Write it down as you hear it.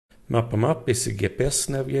MapOnMap is a GPS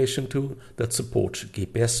navigation tool that supports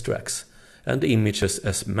GPS-tracks and images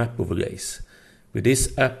as map overlays. With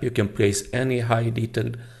this app you can place any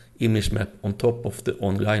high-detailed image map on top of the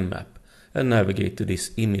online map and navigate to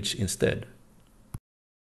this image instead.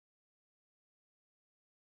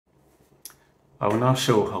 I will now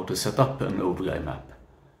show how to set up an overlay map.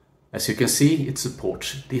 As you can see, it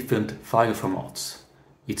supports different file formats.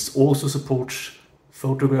 It also supports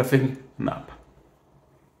photographing a map.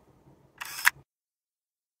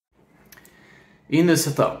 In the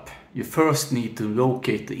setup, you first need to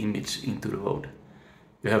locate the image into the road.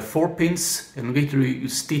 You have 4 pins and literally you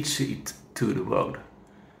stitch it to the road.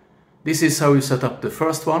 This is how you set up the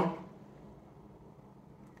first one.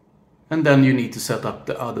 And then you need to set up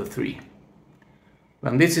the other 3.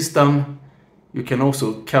 When this is done, you can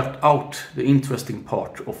also cut out the interesting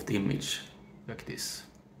part of the image, like this.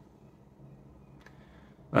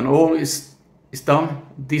 When all is done,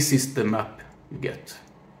 this is the map you get.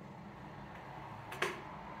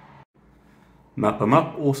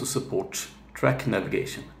 MapOnMap also supports track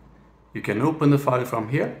navigation. You can open the file from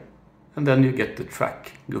here and then you get the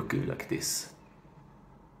track looking like this.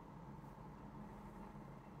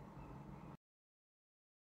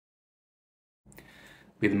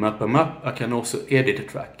 With MapOnMap I can also edit a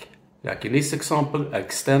track. Like in this example, I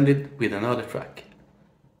extend it with another track.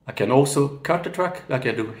 I can also cut the track like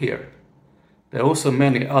I do here. There are also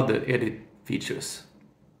many other edit features.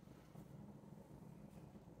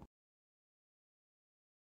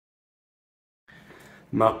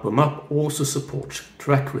 MapOnMap also supports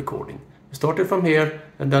track recording. You start it from here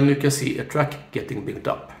and then you can see a track getting built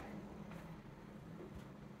up.